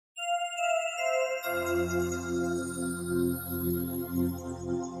Hey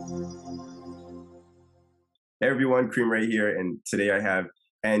everyone, Cream right here, and today I have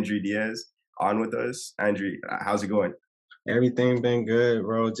Andrew Deas on with us. Andrew, how's it going? Everything been good,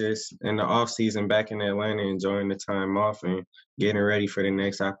 bro. Just in the off season back in Atlanta, enjoying the time off and getting ready for the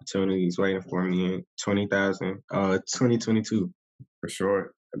next opportunities waiting for me in 2022. For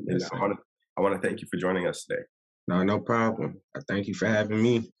sure. And Yes, sir. I want to thank you for joining us today. No problem. I thank you for having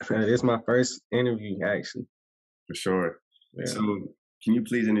me. This is my first interview, actually. For sure. Yeah. So, can you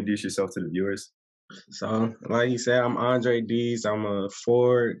please introduce yourself to the viewers? So, like you said, I'm Andre Deas. I'm a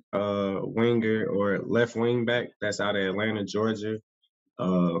forward winger or left wing back that's out of Atlanta, Georgia.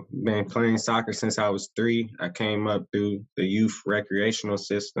 Been playing soccer since I was 3. I came up through the youth recreational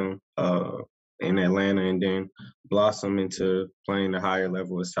system in Atlanta and then blossomed into playing the higher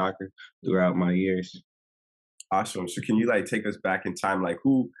level of soccer throughout my years. Awesome. So, can you take us back in time? Like,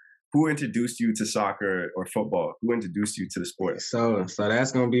 who introduced you to soccer or football? Who introduced you to the sport? So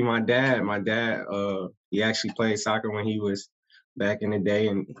that's gonna be my dad. My dad, he actually played soccer when he was back in the day,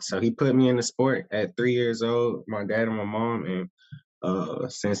 and so he put me in the sport at 3 years old. My dad and my mom,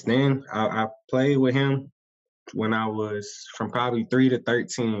 and since then I played with him when I was from probably 3 to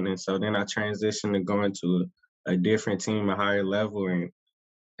 13, and so then I transitioned to going to a different team, a higher level, and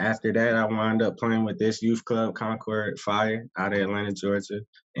after that I wound up playing with this youth club, Concord Fire, out of Atlanta, Georgia,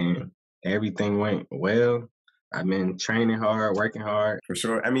 and everything went well. I've been training hard, working hard. For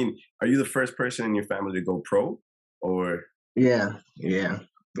sure. I mean, are you the first person in your family to go pro, or? Yeah.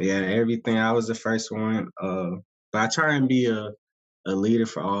 Everything. I was the first one. But I try and be a leader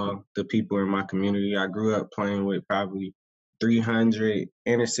for all the people in my community. I grew up playing with probably 300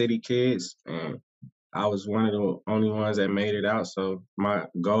 inner city kids, and I was one of the only ones that made it out. So my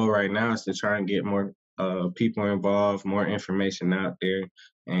goal right now is to try and get more people involved, more information out there,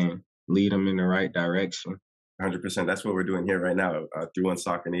 and lead them in the right direction. 100%. That's what we're doing here right now through One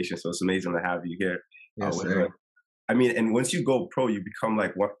Soccer Nation. So it's amazing to have you here. Yes, sir. I mean, and once you go pro, you become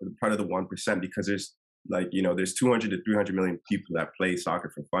part of the 1% because there's there's 200 to 300 million people that play soccer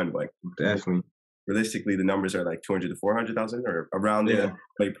for fun. But Definitely. Realistically, the numbers are like 200 to 400,000 or around there that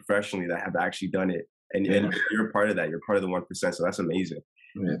play professionally that have actually done it. And you're part of that. You're part of the 1%. So that's amazing.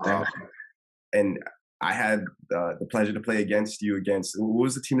 Yeah, thank you. And I had the pleasure to play against you what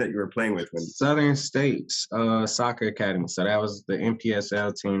was the team that you were playing with? Southern States Soccer Academy. So that was the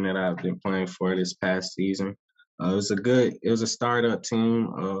MPSL team that I've been playing for this past season. It was a startup team.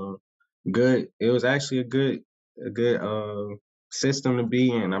 It was actually a good system to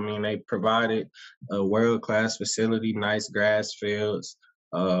be in. I mean, they provided a world-class facility, nice grass fields,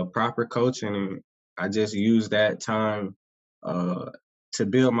 proper coaching, and I just used that time to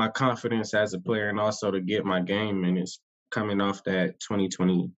build my confidence as a player and also to get my game minutes coming off that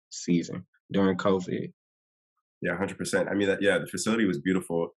 2020 season during COVID. Yeah, 100%. I mean, the facility was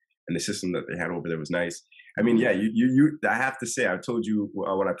beautiful, and the system that they had over there was nice. I mean, yeah, you. I have to say, I told you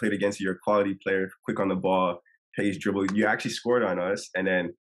when I played against you, you're a quality player, quick on the ball, pace, dribble. You actually scored on us, and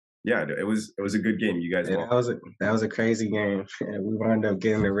then it was a good game. You guys won. That was a crazy game. We wound up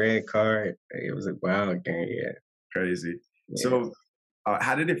getting the red card. It was a wild game. Yeah, crazy. Yeah. So,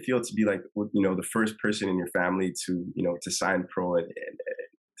 how did it feel to be the first person in your family to to sign pro and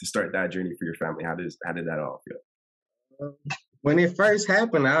to start that journey for your family? How did that all feel? When it first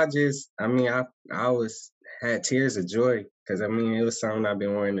happened, I had tears of joy because it was something I've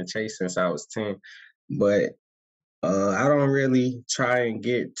been wanting to chase since I was 10. But I don't really try and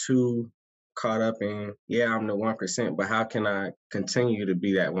get too caught up in I'm the 1%, but how can I continue to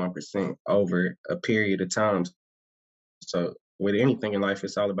be that 1% over a period of time? So with anything in life,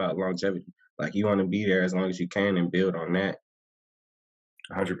 it's all about longevity. Like you want to be there as long as you can and build on that.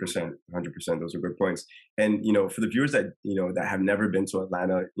 100%, 100%. Those are good points. And for the viewers that that have never been to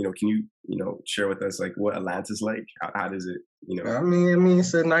Atlanta, can you share with us what Atlanta's like? How does it? I mean,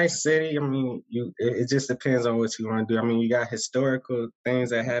 it's a nice city. It just depends on what you want to do. You got historical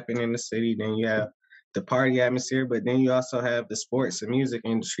things that happen in the city. Then you have the party atmosphere, but then you also have the sports and music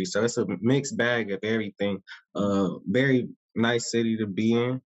industry. So it's a mixed bag of everything. Very nice city to be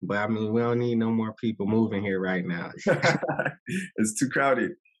in. But we don't need no more people moving here right now. It's too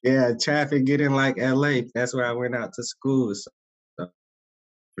crowded. Yeah, traffic getting like LA. That's where I went out to school. So.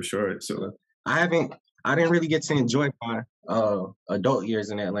 For sure. So I didn't really get to enjoy my adult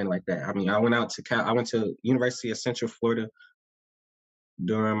years in Atlanta like that. I went to University of Central Florida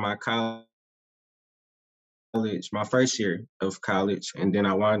during my college, my first year of college, and then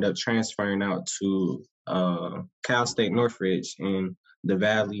I wound up transferring out to Cal State Northridge in the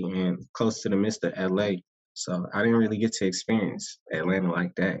Valley and close to the midst of LA. So I didn't really get to experience Atlanta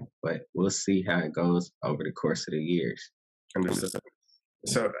like that, but we'll see how it goes over the course of the years. Understood.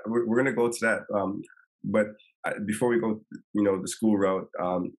 So we're gonna go to that, but before we go, the school route.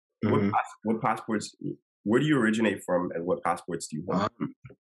 Hmm. What passports? Where do you originate from, and what passports do you hold? Um,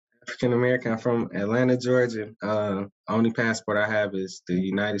 African American. I'm from Atlanta, Georgia. Only passport I have is the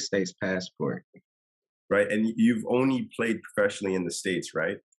United States passport. Right, and you've only played professionally in the states,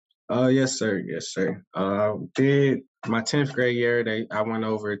 right? Oh yes, sir. Yes, sir. Did my 10th grade year? I went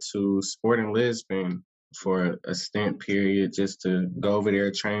over to Sporting Lisbon for a stint period just to go over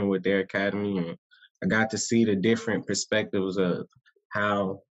there, train with their academy, and I got to see the different perspectives of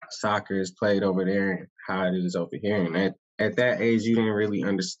how soccer is played over there and how it is over here. And at that age, you didn't really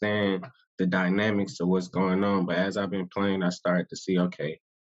understand the dynamics of what's going on. But as I've been playing, I started to see, okay,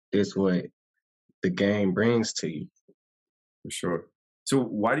 this what the game brings to you. For sure. So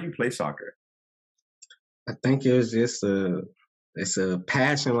why do you play soccer? I think it was just it's a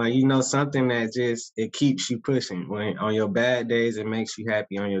passion, like something that just it keeps you pushing. When on your bad days, it makes you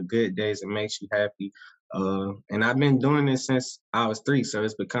happy. On your good days, it makes you happy. And I've been doing this since I was 3, so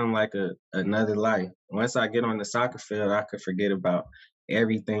it's become like another life. Once I get on the soccer field, I could forget about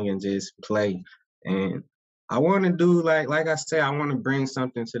everything and just play. And I want to do like I said, I want to bring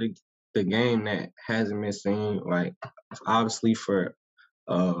something to the game that hasn't been seen. Like obviously for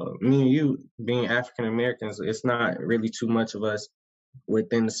me and you being African Americans, it's not really too much of us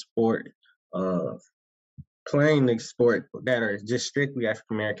within the sport, uh, playing the sport that are just strictly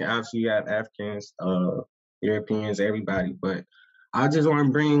African American. Obviously, you have Africans, Europeans, everybody, but I just want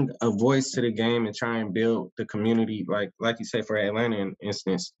to bring a voice to the game and try and build the community, like you say for Atlanta,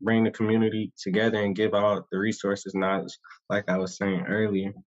 instance, bring the community together and give all the resources, knowledge, like I was saying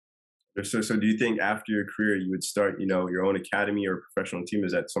earlier. So do you think after your career you would start, your own academy or professional team?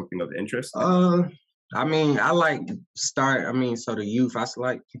 Is that something of interest? Uh, I mean, I like start. I mean, so the youth.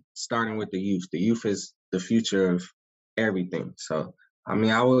 Like starting with the youth. The youth is the future of everything. So, I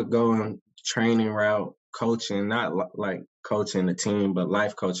mean, I would go on training route, coaching, not like coaching the team, but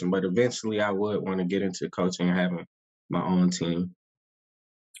life coaching. But eventually, I would want to get into coaching and having my own team.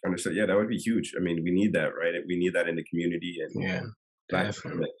 Understood. Yeah, that would be huge. I mean, we need that, right? We need that in the community and Yeah, black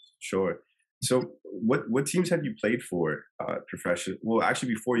definitely. talent. Sure. So, what teams have you played for, professional? Well,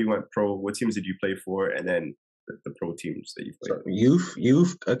 actually, before you went pro, what teams did you play for, and then the pro teams that you played? So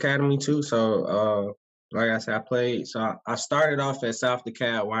youth academy too. So like I said, I played. So I started off at South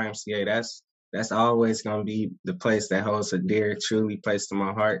DeKalb YMCA. That's always gonna be the place that holds a dear, truly place to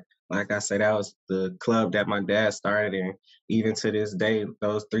my heart. Like I said, that was the club that my dad started, and even to this day,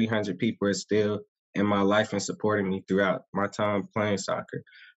 those 300 people are still in my life and supporting me throughout my time playing soccer.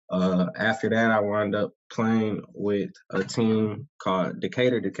 After that, I wound up playing with a team called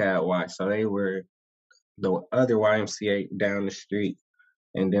Decatur DeKalb Y. So they were the other YMCA down the street.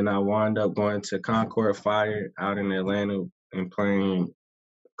 And then I wound up going to Concord Fire out in Atlanta and playing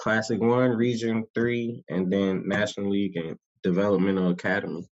Classic One, Region Three, and then National League and Developmental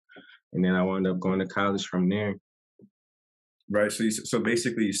Academy. And then I wound up going to college from there. Right. So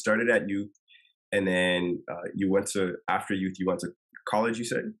basically, you started at youth, and then you went to after youth, you went to college. You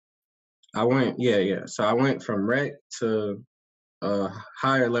said. I went, yeah, yeah. So I went from rec to uh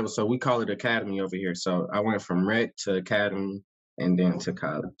higher level. So we call it academy over here. So I went from rec to academy and then to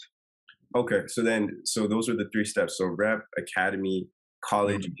college. Okay, so those are the 3 steps. So rep, academy,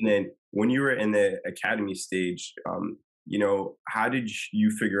 college, Mhm. and then when you were in the academy stage, how did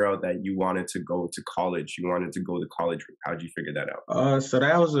you figure out that you wanted to go to college? You wanted to go the college route. How did you figure that out? So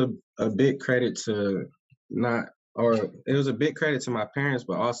that was a big credit to not, or it was a big credit to my parents,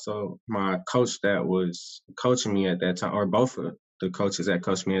 but also my coach that was coaching me at that time, or both of the coaches that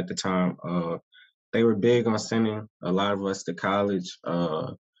coached me at the time. They were big on sending a lot of us to college.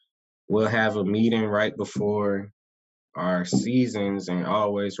 We'll have a meeting right before our seasons and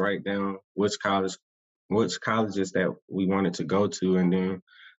always write down which colleges that we wanted to go to, and then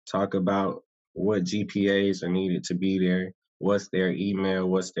talk about what GPAs are needed to be there, what's their email,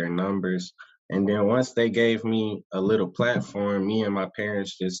 what's their numbers. And then once they gave me a little platform, me and my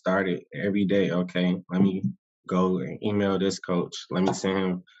parents just started every day, okay, let me go and email this coach. Let me send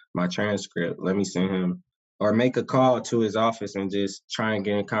him my transcript. Let me send him or make a call to his office and just try and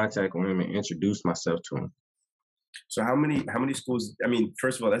get in contact with him and introduce myself to him. So how many schools? I mean,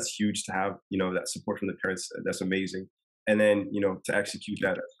 first of all, that's huge to have that support from the parents. That's amazing, and then to execute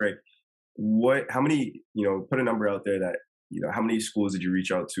that, that's great. What? How many? Put a number out there that how many schools did you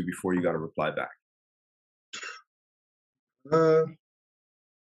reach out to before you got a reply back? Uh,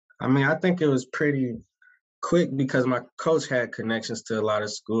 I mean, I think it was pretty quick because my coach had connections to a lot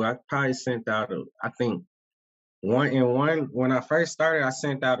of school. I probably sent out, I think, when I first started, I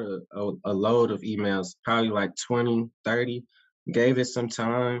sent out a load of emails, probably like 20, 30. Gave it some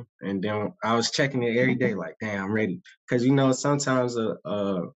time, and then I was checking it every day, like, damn, I'm ready. Because sometimes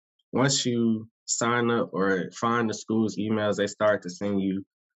once you sign up or find the school's emails, they start to send you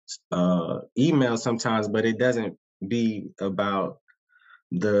emails sometimes, but it doesn't be about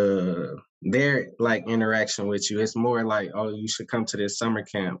their like interaction with you. It's more like, oh, you should come to this summer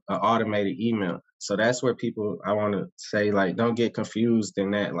camp, an automated email. So that's where people, I want to say, like, don't get confused in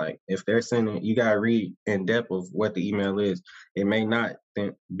that. Like, if they're sending, you gotta read in depth of what the email is. It may not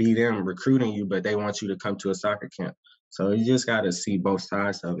be them recruiting you, but they want you to come to a soccer camp. So you just gotta see both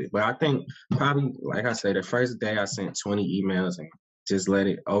sides of it. But I think probably, like I said, the first day I sent 20 emails and just let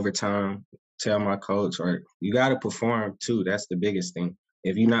it over time. Tell my coach, or you got to perform too. That's the biggest thing.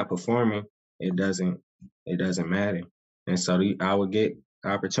 If you're not performing, it doesn't matter. And so I would get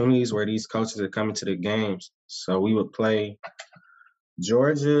opportunities where these coaches are coming to the games. So we would play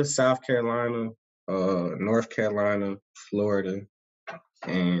Georgia, South Carolina, North Carolina, Florida,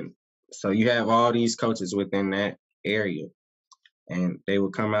 and so you have all these coaches within that area, and they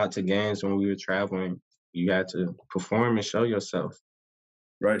would come out to games when we were traveling. You got to perform and show yourself.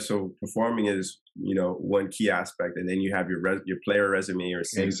 Right. So performing is, one key aspect, and then you have your player resume or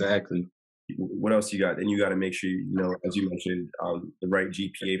CV. Exactly. What else you got? Then you got to make sure as you mentioned, the right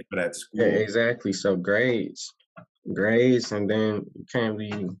GPA for that Yeah, school. exactly. So grades, and then you can't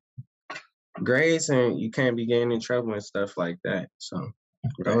be getting in trouble and stuff like that. So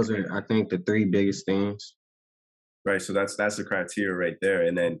Right. those are, I think, the three biggest things. Right. So that's the criteria right there,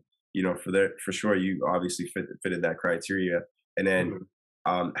 and then for sure you obviously fitted that criteria, and then. Mhm.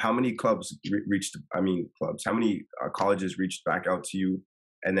 How many clubs reached? I mean, clubs. How many colleges reached back out to you?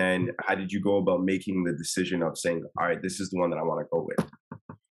 And then, how did you go about making the decision of saying, "All right, this is the one that I want to go with"?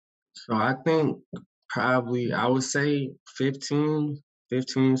 So I think probably I would say 15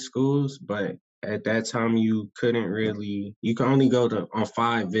 schools, but at that time you can only go to on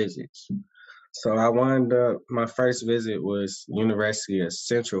 5 visits. So I wound up, my first visit was University of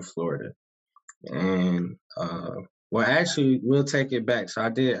Central Florida. And well, actually, we'll take it back. So I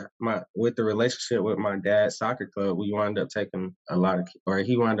did with the relationship with my dad's soccer club, we wound up taking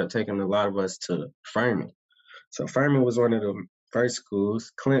he wound up taking a lot of us to Furman. So Furman was one of the first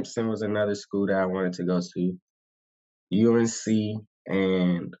schools. Clemson was another school that I wanted to go to. UNC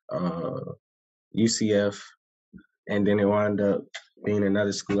and UCF, and then it wound up being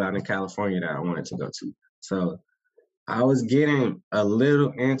another school out in California that I wanted to go to. So I was getting a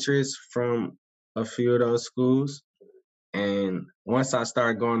little interest from a few of those schools. And once I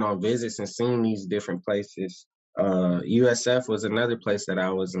started going on visits and seeing these different places, USF was another place that I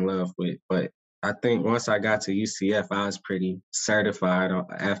was in love with. But I think once I got to UCF, I was pretty certified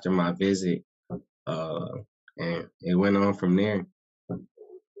after my visit. Uh, and it went on from there.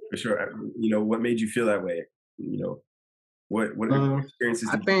 For sure. What made you feel that way? You know, what experiences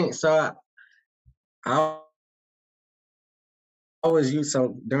I did you? think so. I was youth,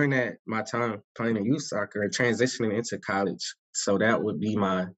 so during that my time playing in youth soccer and transitioning into college, so that would be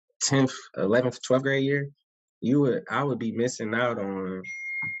my 10th, 11th, 12th grade year. I would be missing out on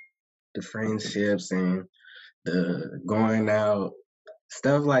the friendships and the going out,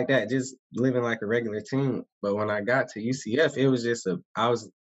 stuff like that, just living like a regular teen. But when I got to UCF, it was just I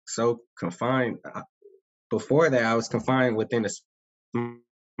was so confined. Before that, I was confined within a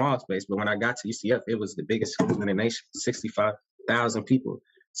small space. But when I got to UCF, it was the biggest school in the nation, 65,000 people.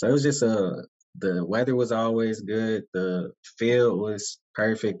 So it was just the weather was always good. The field was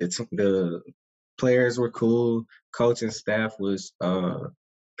perfect. The players were cool. Coaching staff was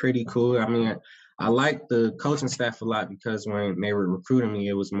pretty cool. I mean, I liked the coaching staff a lot because when they were recruiting me,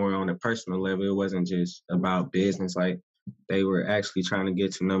 it was more on a personal level. It wasn't just about business. Like, they were actually trying to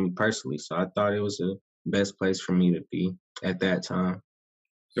get to know me personally. So I thought it was the best place for me to be at that time.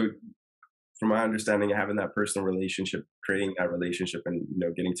 So, from my understanding, having that personal relationship, creating that relationship, and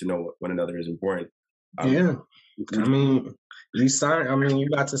getting to know one another is important. Um, Yeah. I would mean, you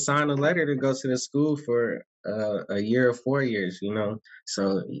got to sign a letter to go to the school for a year or 4 years,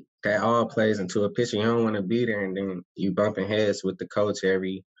 So that all plays into a picture. You don't want to be there and then you bumping heads with the coach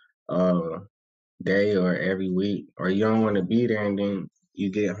every uh day or every week, or you don't want to be there and then you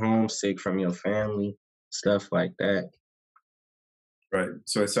get homesick from your family, stuff like that. right.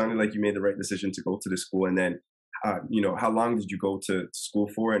 So it sounded like you made the right decision to go to the school, and then, how long did you go to school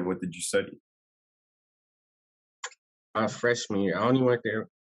for, and what did you study? My freshman year, I only went there.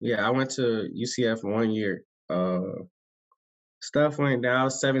 Yeah, I went to UCF 1 year. Stuff went down. I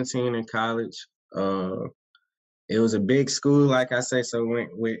was 17 in college. It was a big school, like I say. So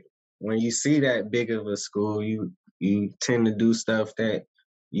when you see that big of a school, you tend to do stuff that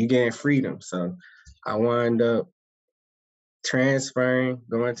you gain freedom. So I wind up transferring,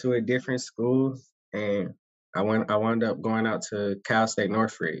 going to a different school, and I wound up going out to Cal State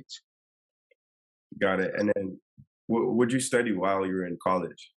Northridge. Got it. And then what would you study while you were in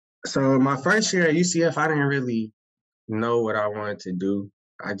college? So my first year at UCF, I didn't really know what I wanted to do.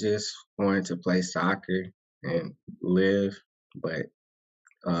 I just wanted to play soccer and live. But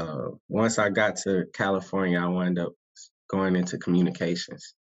once I got to California, I wound up going into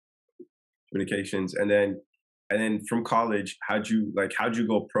communications. Communications, and then from college, how'd you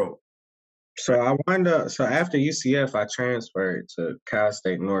go pro? So I wound up. So after UCF, I transferred to Cal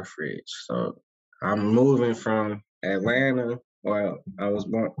State Northridge. So I'm moving from Atlanta. Well, I was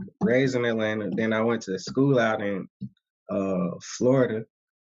born raised in Atlanta. Then I went to school out in Florida,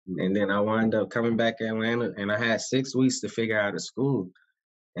 and then I wound up coming back to Atlanta. And I had 6 weeks to figure out a school.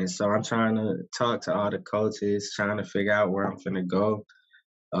 And so I'm trying to talk to all the coaches, trying to figure out where I'm gonna go.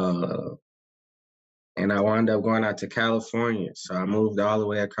 Uh, and I wound up going out to California. So I moved all the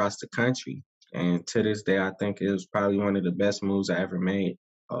way across the country. And to this day, I think it was probably one of the best moves I ever made.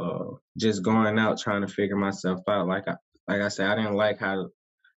 Just going out trying to figure myself out. Like I said, I didn't like how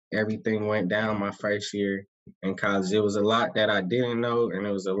everything went down my first year in college. It was a lot that I didn't know, and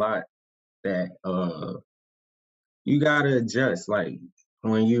it was a lot that you gotta adjust. Like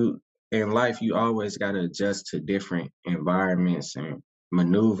when you in life, you always gotta adjust to different environments and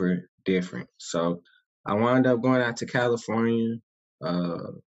maneuver different. So I wound up going out to California.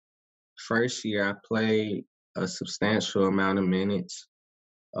 Uh, First year, I played a substantial amount of minutes.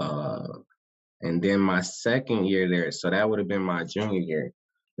 Uh, and then my second year there, so that would have been my junior year.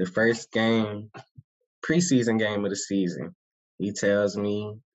 The first game, preseason game of the season, he tells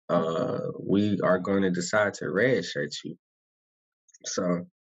me, we are going to decide to redshirt you. So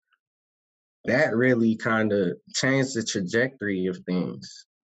that really kind of changed the trajectory of things.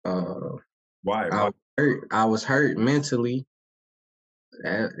 Why? I Why? was hurt. I was hurt mentally.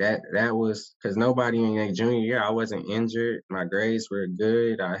 That was because nobody in their junior year. I wasn't injured. My grades were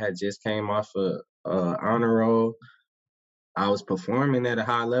good. I had just came off a honor roll. I was performing at a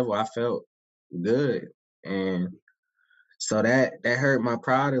high level. I felt good, and so that hurt my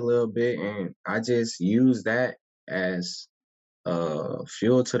pride a little bit. And I just used that as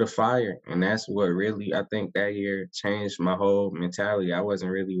fuel to the fire, and that's what really I think that year changed my whole mentality. I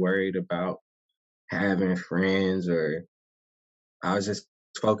wasn't really worried about having friends, or I was just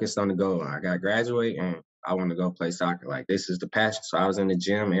focused on the goal. I got to graduate and I want to go play soccer. Like this is the passion. So I was in the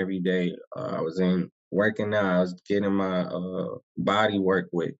gym every day. I was in working out. I was getting my body work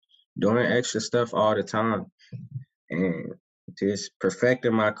with, doing extra stuff all the time, and just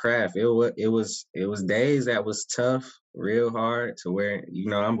perfecting my craft. It was days that was tough, real hard, to where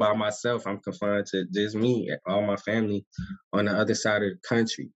I'm by myself. I'm confined to just me, all my family on the other side of the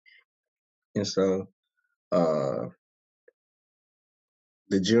country, and so. Uh,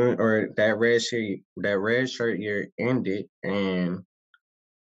 the June or that red shirt year ended, and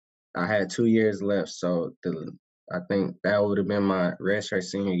I had 2 years left. So I think that would have been my red shirt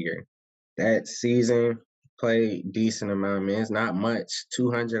senior year. That season played decent amount of minutes, not much,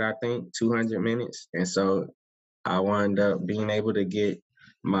 200 I think, 200 minutes, and so I wound up being able to get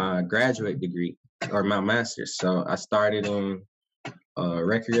my graduate degree or my master's. So I started in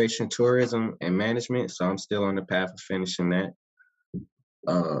recreation tourism and management. So I'm still on the path of finishing that.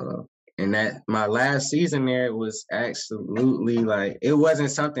 Uh, and that my last season there was absolutely like it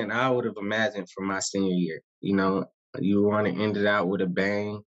wasn't something I would have imagined for my senior year. You want to end it out with a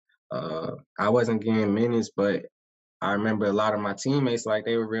bang. I wasn't getting minutes, but I remember a lot of my teammates like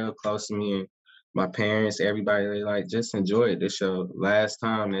they were real close to me, and my parents, everybody, they like just enjoy it. This your last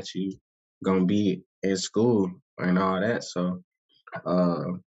time that you gonna be in school and all that. So uh,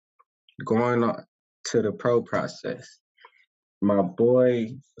 going on to the pro process. My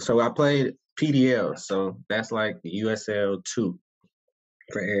boy, so I played PDL, so that's like the USL 2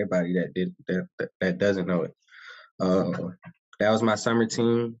 for everybody that doesn't know it. That was my summer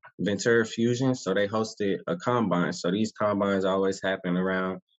team, Ventura Fusion. So they hosted a combine. So these combines always happen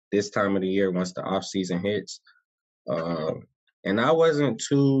around this time of the year once the off season hits. And I wasn't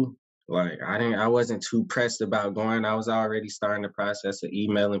too I wasn't too pressed about going. I was already starting the process of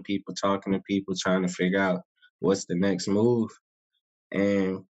emailing people, talking to people, trying to figure out what's the next move.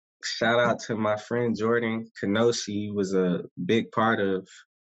 And shout out to my friend Jordan Kenoshi. He was a big part of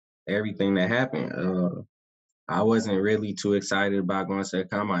everything that happened. I wasn't really too excited about going to the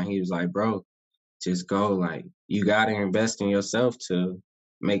combine. He was like, bro, just go. Like, you got to invest in yourself to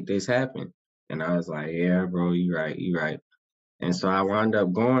make this happen. And I was like, yeah, bro, you right. And so I wound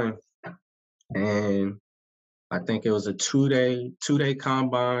up going. and I think it was a two day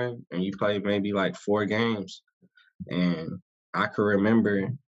combine, and you played maybe like 4 games. And I can remember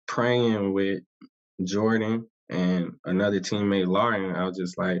praying with Jordan and another teammate, Lauren. I was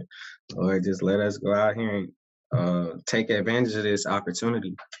just like, Lord, just let us go out here and take advantage of this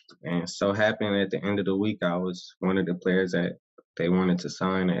opportunity. And so happened at the end of the week, I was one of the players that they wanted to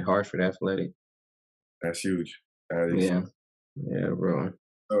sign at Hartford Athletic. That's huge. That is. Yeah, yeah, bro.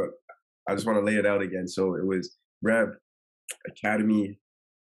 So I just want to lay it out again. So it was Rep, Academy,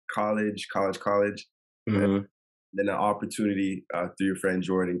 college, and Hmm. then an opportunity through your friend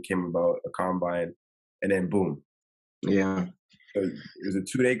Jordan came about, a combine, and then boom. Yeah. So it was a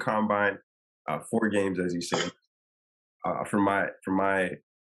 2-day combine, 4 games, as you say. From my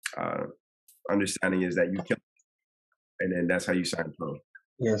uh, understanding is that you killed, and then that's how you signed pro.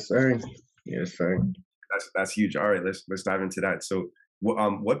 Yes, sir. Yes, sir. That's huge. All right, let's dive into that. So,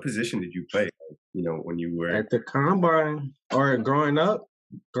 what position did you play? When you were. At the combine or growing up,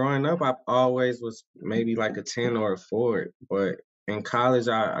 I always was maybe like a 10 or a forward. But in college,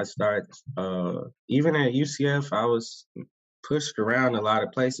 I started, even at UCF, I was pushed around a lot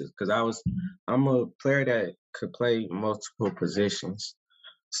of places because I'm a player that could play multiple positions.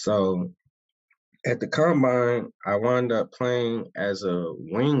 So at the combine, I wound up playing as a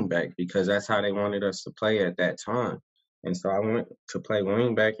wing back because that's how they wanted us to play at that time. And so I went to play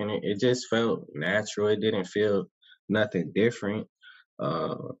wing back, and it just felt natural. It didn't feel nothing different.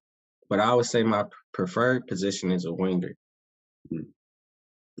 Uh, but I would say my preferred position is a winger. Mm.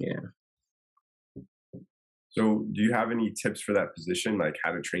 Yeah. So, do you have any tips for that position, like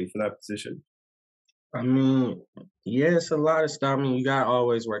how to train for that position? I mean, yeah, it's a lot of stuff. I mean, you gotta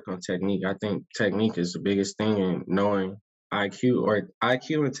always work on technique. I think technique is the biggest thing, in knowing IQ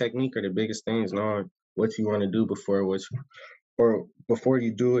and technique are the biggest things, knowing what you want to do before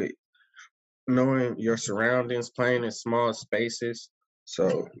you do it, knowing your surroundings, playing in small spaces.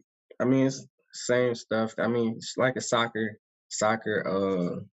 So, I mean, it's same stuff. I mean, it's like a soccer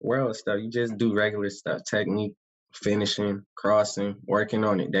world stuff. You just do regular stuff, technique, finishing, crossing, working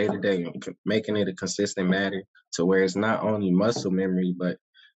on it day to day, and making it a consistent matter to where it's not only muscle memory, but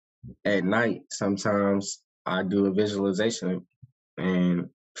at night sometimes I do a visualization and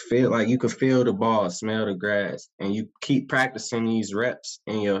feel like you can feel the ball, smell the grass, and you keep practicing these reps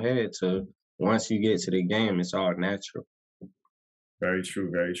in your head to once you get to the game, it's all natural. Very true,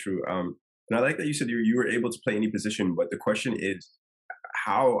 very true. And I like that you said you were able to play any position, but the question is,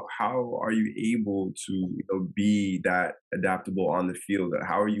 how are you able to be that adaptable on the field?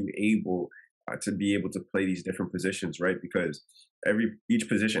 How are you able to be able to play these different positions, right? Because each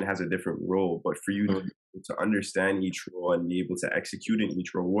position has a different role, but for you to Mhm. be able to understand each role and be able to execute in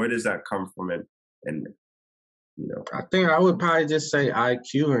each role, where does that come from? And you know, I think I would probably just say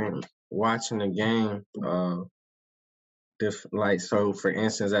IQ and watching the game. Like, so for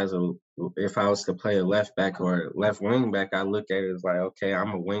instance, if I was to play a left back or left wing back, I look at it as like, okay,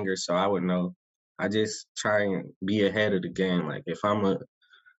 I'm a winger, so I would know. I just try and be ahead of the game. Like if I'm a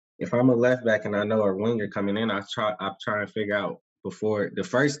left back and I know a winger coming in, I try and figure out before the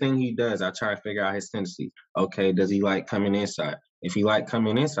first thing he does, I try to figure out his tendency. Okay, does he like coming inside? If he like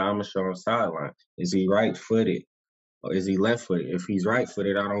coming inside, I'm gonna show him sideline. Is he right footed or is he left footed? If he's right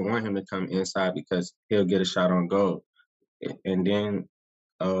footed, I don't want him to come inside because he'll get a shot on goal. And then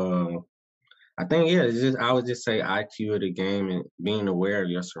uh, I think, yeah, I would just say IQ of the game and being aware of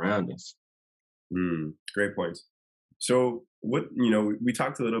your surroundings. great points. So, we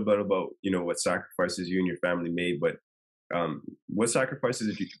talked a little bit about what sacrifices you and your family made, but what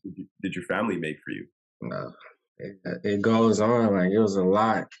sacrifices did your family make for you? Uh, it goes on like it was a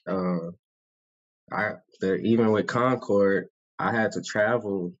lot. Even with Concord, I had to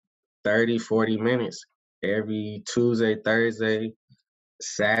travel 30, 40 minutes every Tuesday, Thursday,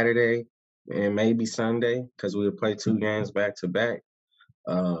 Saturday, and maybe Sunday because we would play 2 games back to back.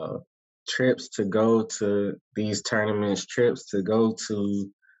 Uh, Trips to go to these tournaments, trips to go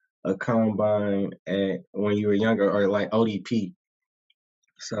to a combine at when you were younger, or like ODP.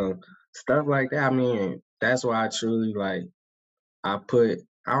 So stuff like that. I mean, that's why I truly like. I put.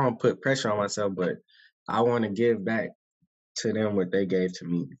 I don't put pressure on myself, but I want to give back to them what they gave to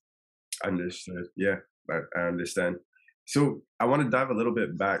me. Understood. Yeah, I understand. So I want to dive a little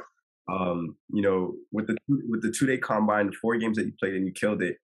bit back. With the 2-day combine, the 4 games that you played and you killed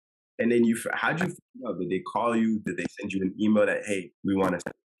it, and then how'd you find out? Did they call you? Did they send you an email that, hey, we want to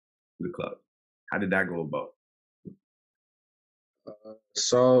send you to the club? How did that go about?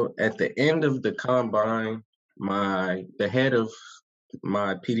 So at the end of the combine, the head of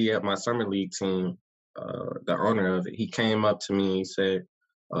my PDF, my summer league team, the owner of it, he came up to me and he said,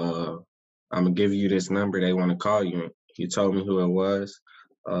 uh, I'm gonna give you this number. They want to call you. He told me who it was.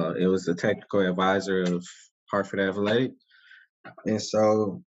 It was the technical advisor of Hartford Athletic, and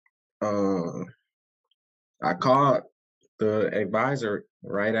so uh, I called the advisor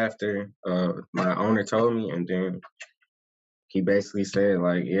right after my owner told me, and then he basically said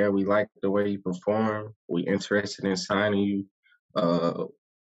like, "Yeah, we like the way you perform. We interested in signing you. Uh,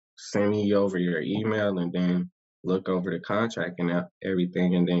 Send me over your email, and then look over the contract and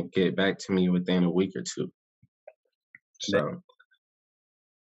everything, and then get back to me within a week or two." And then,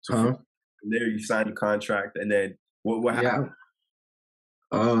 So, so huh? from there, you signed the contract, and then what happened?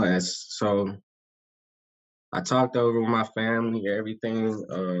 Yeah. So I talked over with my family, everything.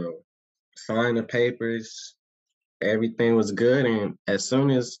 Signed the papers. Everything was good, and as soon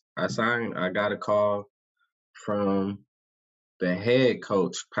as I signed, I got a call from the head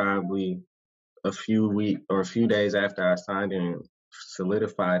coach probably a few days after I signed and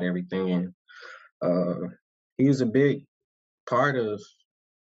solidified everything. And he was a big part of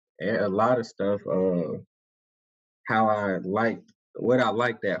a lot of stuff. How I liked what I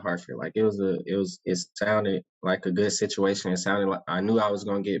liked at Hartford. Like it sounded like a good situation. It sounded like I knew I was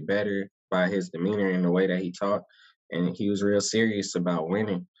gonna get better by his demeanor and the way that he talked. And he was real serious about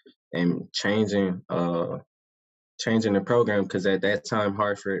winning and changing the program, because at that time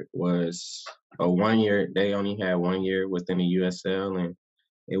Hartford was a 1 year. They only had 1 year within the USL, and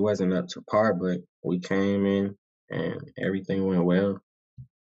it wasn't up to par. But we came in and everything went well.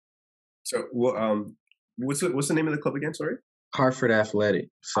 So, what's the name of the club again? Sorry, Hartford Athletic,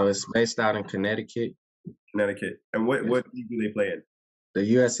 so it's based out in Connecticut. Connecticut. And what league do they play in?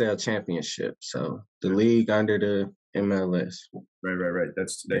 The USL Championship, so the league under the MLS. Right.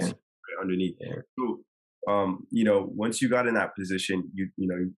 That's Yeah, right underneath. yeah. So, once you got in that position, you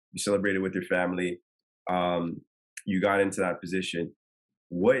celebrated with your family. Um, you got into that position.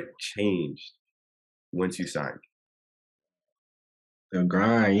 What changed once you signed? The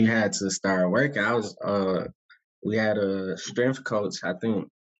grind. You had to start working. We had a strength coach. I think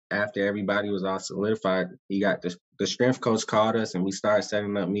after everybody was all solidified, he got the strength coach called us, and we started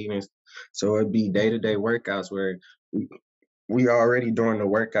setting up meetings. So it'd be day-to-day workouts where we, we already doing the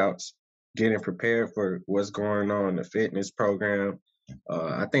workouts, getting prepared for what's going on, the fitness program.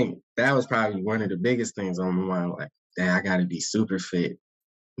 I think that was probably one of the biggest things on my mind. Like, dang, I got to be super fit.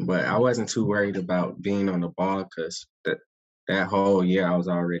 But I wasn't too worried about being on the ball, because that whole year I was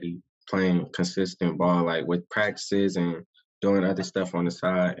already playing consistent ball, like with practices and doing other stuff on the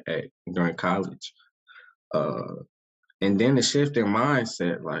side during college. Uh, and then the shift in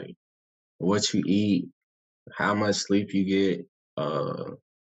mindset, like what you eat, how much sleep you get.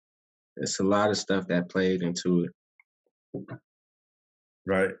 It's a lot of stuff that played into it.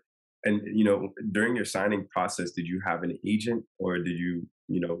 Right. And during your signing process, did you have an agent, or did you?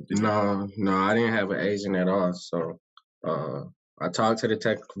 No, no, I didn't have an agent at all. So uh, I talked to the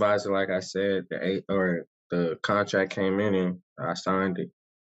technical advisor, like I said, the contract came in and I signed it.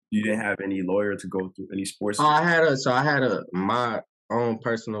 You didn't have any lawyer to go through any sports. I had a my own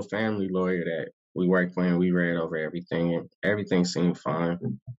personal family lawyer that we worked with, and we read over everything, and everything seemed fine.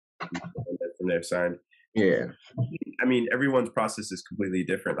 From their side. Yeah, I mean, everyone's process is completely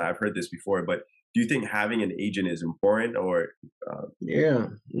different. I've heard this before, but do you think having an agent is important, or yeah.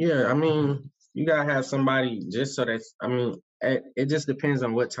 I mean, you gotta have somebody just so that's. I mean, it just depends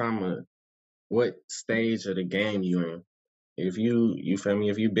on what stage of the game you in. If you feel me,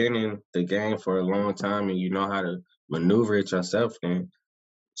 if you've been in the game for a long time and you know how to maneuver it yourself, then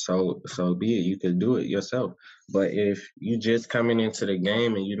so be it. You could do it yourself. But if you just coming into the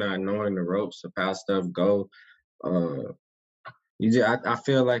game and you're not knowing the ropes of how stuff go, uh, I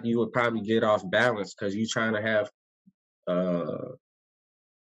feel like you would probably get off balance, because you trying to have uh,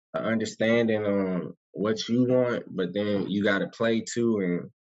 an understanding on what you want, but then you got to play too, and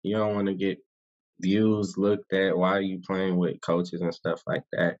you don't want to get views looked at while you playing with coaches and stuff like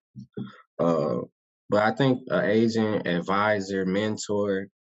that. Uh, but I think an agent, advisor, mentor,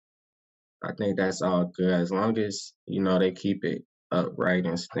 I think that's all good, as long as they keep it upright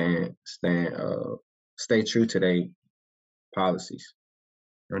and stay true to their policies.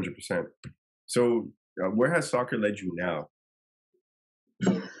 100%? So, where has soccer led you now?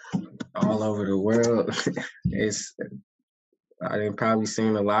 All over the world, it's I done probably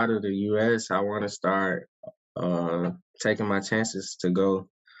seen a lot of the U.S. I want to start uh, taking my chances to go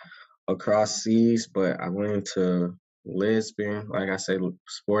across seas, but I went to Lisbon, like I said,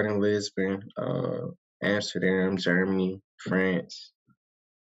 Sporting Lisbon, Amsterdam, Germany, France.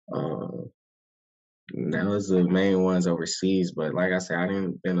 Uh, that was the main ones overseas, but like I said, I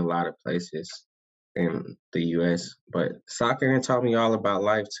didn't been a lot of places in the U.S. But soccer done taught me all about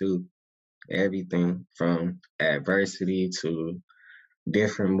life too. everything from adversity to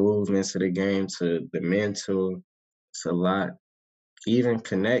different movements of the game to the mental. It's a lot. Even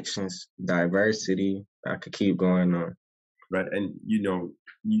connections, diversity. I could keep going on. right? And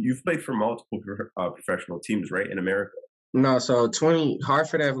you've played for multiple professional teams, right, in America. No, so 20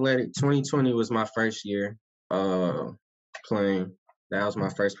 Hartford Athletic 2020 was my first year uh playing. That was my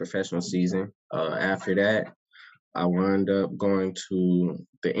first professional season. After that, I wound up going to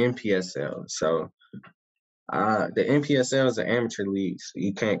the NPSL. So the NPSL is an amateur league. So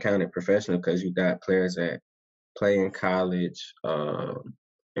you can't count it professional because you got players that play in college.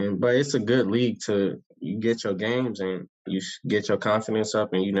 But it's a good league to you get your games and get your confidence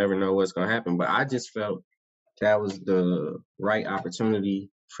up, and you never know what's gonna happen. But I just felt that was the right opportunity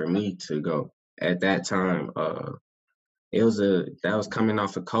for me to go at that time. That was coming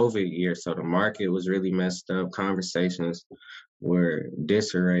off a COVID year, so the market was really messed up. Conversations were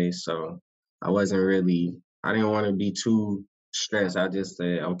disarray, so I didn't want to be too stressed. I just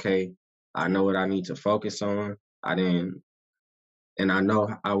said, okay, I know what I need to focus on. I didn't, and I know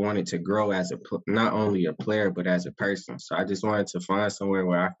I wanted to grow as not only a player but as a person. So I just wanted to find somewhere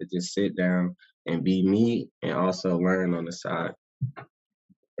where I could just sit down and be me, and also learn on the side. So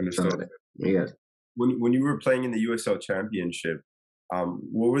Understood. yeah. When you were playing in the USL Championship,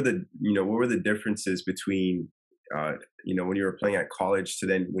 what were the differences between when you were playing at college to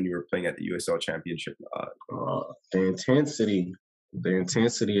then when you were playing at the USL Championship? The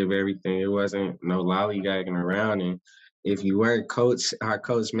intensity of everything. It wasn't no lollygagging around, and if you were coach, our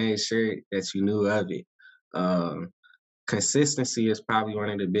coach made sure that you knew of it. Um, Consistency is probably one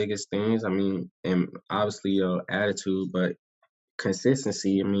of the biggest things. I mean, and obviously your attitude, but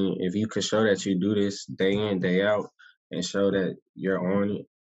consistency. I mean, if you could show that you do this day in, day out, and show that you're on it,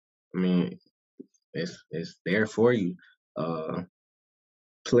 I mean, it's there for you. Uh,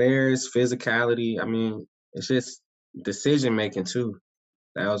 Players, physicality. I mean, it's just decision making too.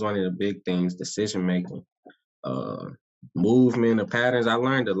 That was one of the big things, decision making. Uh, Movement of patterns. I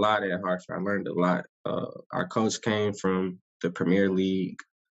learned a lot at Hartford. I learned a lot. Our coach came from the Premier League.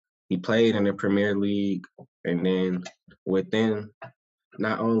 He played in the Premier League, and then within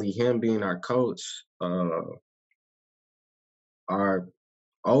not only him being our coach, our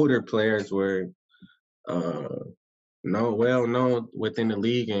older players were uh, well known within the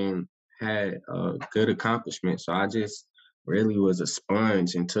league and had good accomplishments. So I just really was a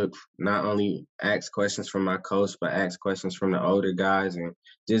sponge and took not only asked questions from my coach, but asked questions from the older guys and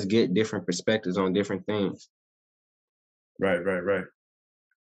just get different perspectives on different things. Right, right, right.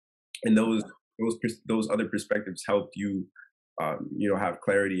 And those other perspectives helped you, have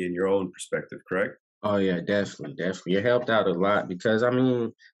clarity in your own perspective. Correct. Oh yeah, definitely, definitely. It helped out a lot because I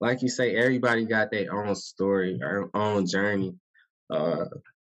mean, like you say, everybody got their own story, their own journey. Uh,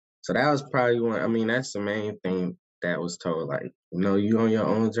 So that was probably one. I mean, that's the main thing that was told. Like, you on your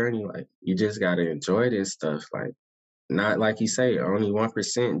own journey. Like, you just gotta enjoy this stuff. Like, not like you say, only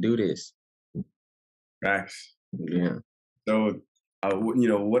 1% do this. Facts. Yeah. So,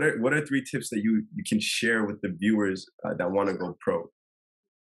 what are three tips that you can share with the viewers that want to go pro?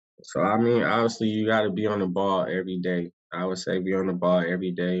 So I mean, obviously, you gotta be on the ball every day. I would say be on the ball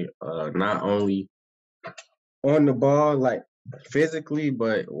every day. Not only on the ball, like physically,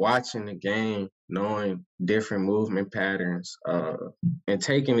 but watching the game, knowing different movement patterns, and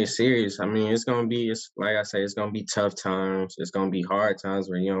taking it serious. I mean, it's like I say, it's gonna be tough times. It's gonna be hard times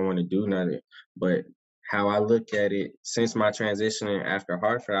where you don't want to do nothing. But how I look at it, since my transition after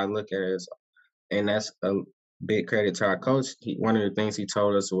Hartford, I look at it as, and that's a big credit to our coach. One of the things he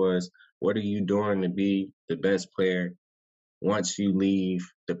told us was, "What are you doing to be the best player once you leave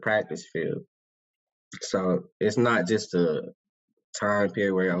the practice field?" So it's not just a time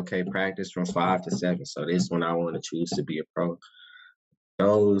period where okay, practice from 5 to 7. So this is when I want to choose to be a pro.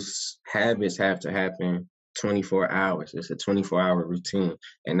 Those habits have to happen 24 hours. It's a 24-hour routine,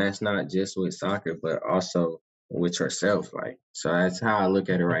 and that's not just with soccer, but also with yourself. Like so, that's how I look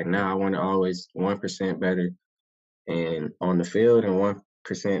at it right now. I want to always 1% better, and on the field, and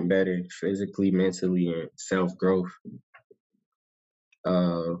 1% better physically, mentally, and self growth.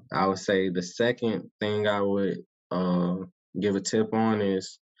 I would say the second thing I would uh, give a tip on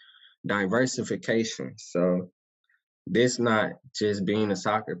is diversification. So this not just being a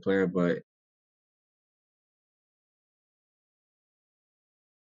soccer player, but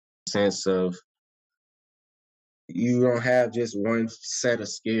sense of you don't have just one set of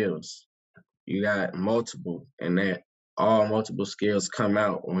skills. You got multiple, and that all multiple skills come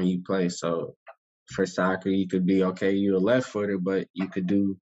out when you play. So for soccer, you could be okay, you're a left footer, but you could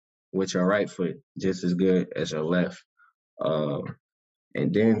do with your right foot just as good as your left. Uh,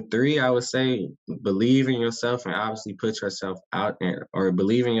 And then three, I would say believe in yourself and obviously put yourself out there, or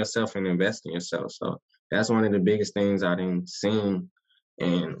believe in yourself and invest in yourself. So that's one of the biggest things I didn't seen.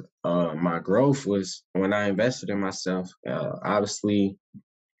 And my growth was when I invested in myself. Obviously,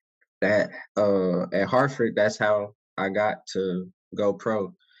 that at Hartford, that's how I got to go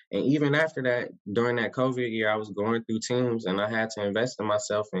pro. And even after that, during that COVID year, I was going through teams and I had to invest in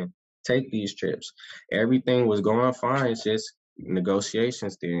myself and take these trips. Everything was going fine. It's just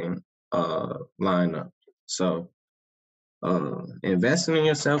negotiations didn't line up. So investing in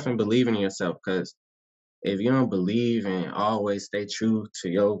yourself and believing in yourself, because if you don't believe and always stay true to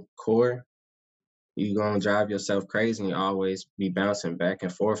your core, you're gonna drive yourself crazy and always be bouncing back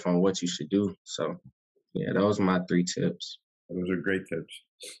and forth on what you should do. So yeah, those are my three tips. Those are great tips.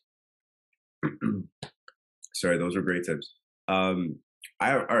 Sorry, those are great tips. All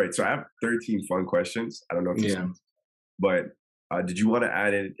right. So I have 13 fun questions. I don't know if you, Yeah. but did you want to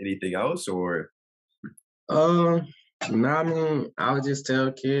add anything else or? Um, no, I mean, I would just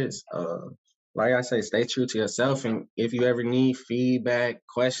tell kids, like I say, stay true to yourself. And if you ever need feedback,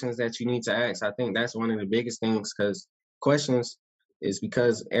 questions that you need to ask, I think that's one of the biggest things, because questions is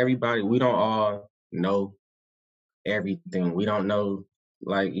because everybody, we don't all know everything. We don't know,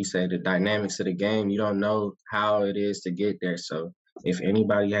 like you said, the dynamics of the game. You don't know how it is to get there. So if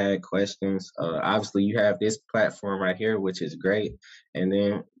anybody had questions, obviously you have this platform right here, which is great. And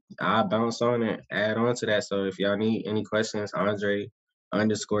then I bounce on and add on to that. So if y'all need any questions, Andre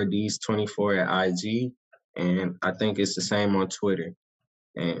underscore Deas 24 at IG. And I think it's the same on Twitter.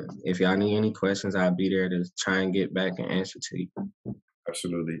 And if y'all need any questions, I'll be there to try and get back and answer to you.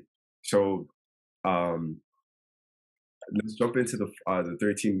 Absolutely. So um, let's jump into the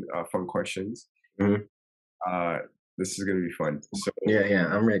 13 fun questions. Mhm. Uh, this is going to be fun. So Yeah,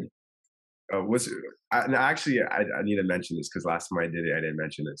 I'm ready. what's no, actually I need to mention this because last time I did it, I didn't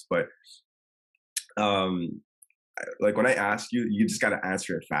mention this, but um, like when I ask you, you just got to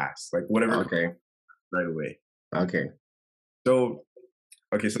answer it fast, like whatever, Okay. right away. Okay. So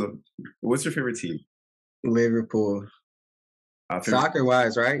okay, so what's your favorite team? Liverpool. Favorite, Soccer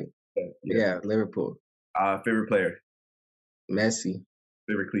wise, right? yeah. Yeah, Liverpool. Favorite player, Messi.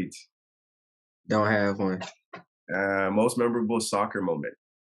 favorite cleats, Don't have one. most memorable soccer moment.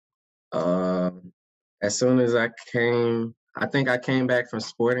 Um, as soon as I think I came back from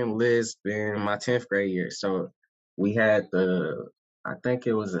Sporting Lisbon my 10th grade year. So we had I think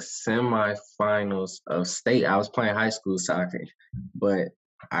it was a semifinals of state. I was playing high school soccer, but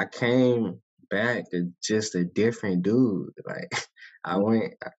I came back to just a different dude. Like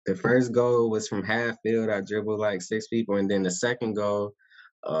the first goal was from half field. I dribbled like six people, and then the second goal,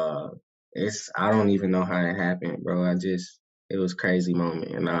 uh, I don't even know how it happened, bro. It was crazy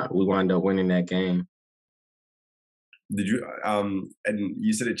moment, and we wound up winning that game. Did you and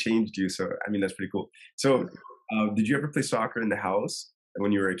you said it changed you, so I mean that's pretty cool. So did you ever play soccer in the house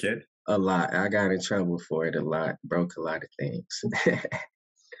when you were a kid? A lot. I got in trouble for it a lot. Broke a lot of things.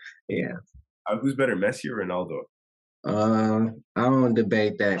 Yeah. Who's better, Messi or Ronaldo? I don't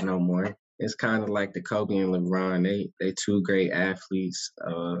debate that no more. It's kind of like the Kobe and LeBron. They two great athletes.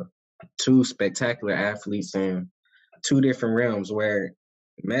 Two spectacular athletes in two different realms. Where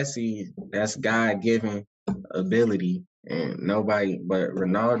Messi, that's God given ability, and nobody but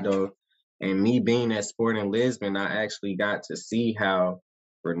Ronaldo. And me being at Sporting Lisbon, I actually got to see how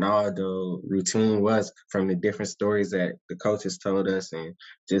Ronaldo routine was from the different stories that the coaches told us and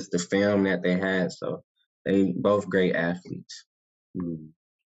just the film that they had. So they both great athletes. Hmm.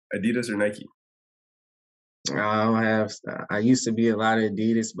 Adidas or Nike? I don't have. I used to be a lot of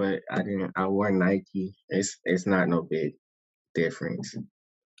Adidas, but I didn't. I wore Nike. It's not no big difference.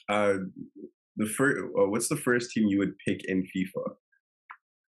 Uh, the first, what's the first team you would pick in FIFA?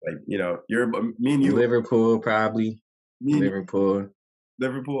 Like you're me and you, Liverpool probably. me and you, Liverpool.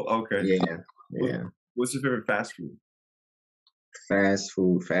 Liverpool. Okay. Yeah, What, yeah. what's your favorite fast food? Fast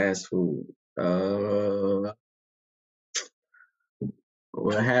food. Fast food.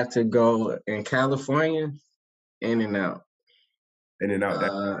 We'll have to go in California. In and out. In and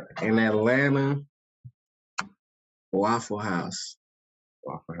out. In Atlanta, Waffle House.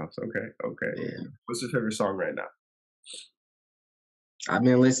 Waffle House. Okay. Okay. Yeah. What's your favorite song right now? I've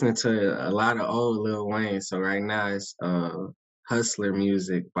been listening to a lot of old Lil Wayne, so right now it's Hustler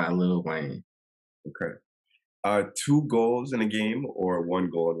Music by Lil Wayne. Okay. Two goals in a game or one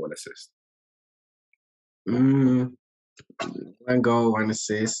goal and one assist? Mm, one goal, one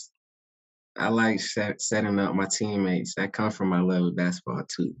assist. I like setting up my teammates. That come from my love of basketball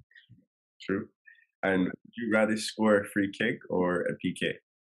too. True. And would you rather score a free kick or a PK?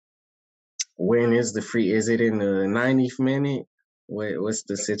 When is the free? Is it in the 90th minute What's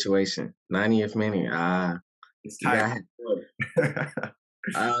the situation? 90th minute. It's You time.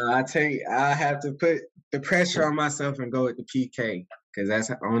 got. I have to put the pressure on myself and go with the PK because that's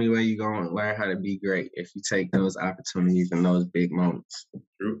the only way you're gonna learn how to be great if you take those opportunities and those big moments.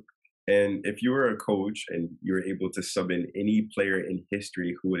 True. And if you were a coach and you were able to sub in any player in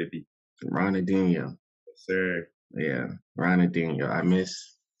history, who would it be? Ronaldinho, Yes, sir. yeah, Ronaldinho. I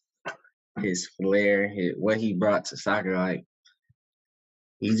miss his flair, what he brought to soccer. Like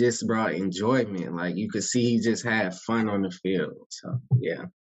he just brought enjoyment. Like you could see, he just had fun on the field. So yeah.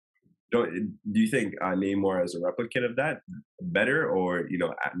 Do you think Neymar is a replicate of that, better, or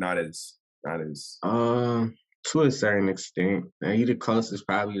not as Um, to a certain extent, and he the closest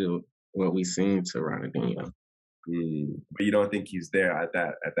probably to what we seen to Ronaldinho. but you don't think he's there at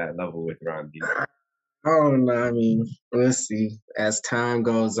that level with Randy? I don't know. I mean, we'll see. As time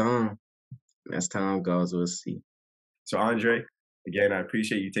goes on, as time goes, we'll see. So Andre, again, I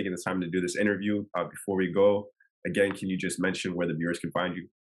appreciate you taking the time to do this interview. Before we go, again, can you just mention where the viewers can find you?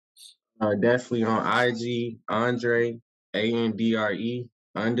 Definitely on IG, Andre ANDRE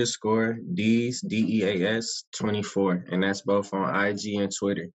underscore Deas DEAS 24, and that's both on IG and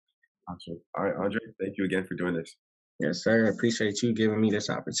Twitter. Awesome. All right, Andre, thank you again for doing this. Yes, sir. Appreciate you giving me this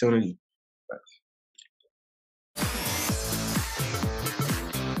opportunity. Thanks.